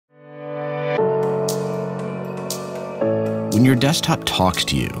When your desktop talks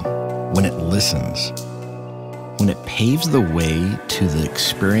to you, when it listens, when it paves the way to the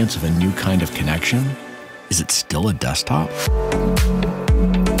experience of a new kind of connection, is it still a desktop?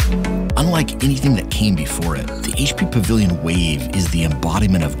 Unlike anything that came before it, the HP Pavilion Wave is the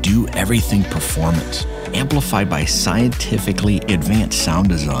embodiment of do-everything performance, amplified by scientifically advanced sound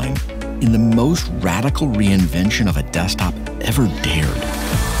design in the most radical reinvention of a desktop ever dared.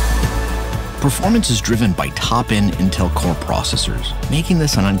 Performance is driven by top-end Intel Core processors, making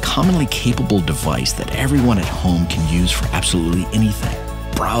this an uncommonly capable device that everyone at home can use for absolutely anything.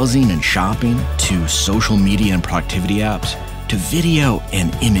 Browsing and shopping, to social media and productivity apps, to video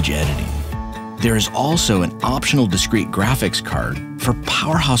and image editing. There is also an optional discrete graphics card for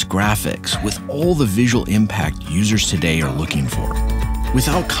powerhouse graphics with all the visual impact users today are looking for.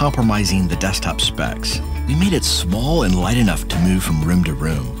 Without compromising the desktop specs, we made it small and light enough to move from room to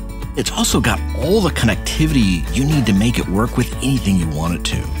room. It's also got all the connectivity you need to make it work with anything you want it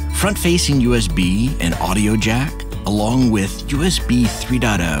to. Front-facing USB and audio jack, along with USB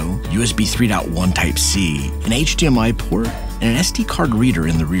 3.0, USB 3.1 Type-C, an HDMI port, and an SD card reader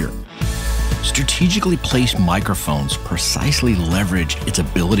in the rear. Strategically placed microphones precisely leverage its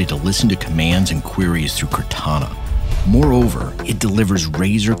ability to listen to commands and queries through Cortana. Moreover, it delivers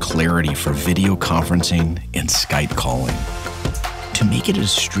razor clarity for video conferencing and Skype calling. To make it a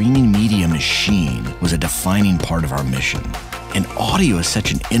streaming media machine was a defining part of our mission, and audio is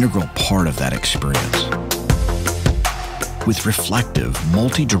such an integral part of that experience. With reflective,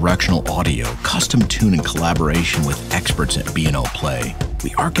 multi-directional audio, custom-tuned in collaboration with experts at B&O Play,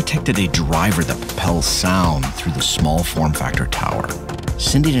 we architected a driver that propels sound through the small form factor tower,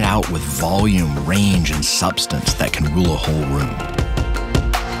 sending it out with volume, range, and substance that can rule a whole room.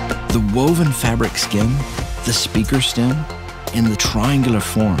 The woven fabric skin, the speaker stem, and the triangular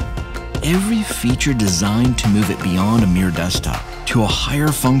form, every feature designed to move it beyond a mere desktop to a higher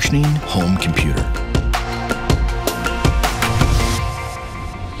functioning home computer.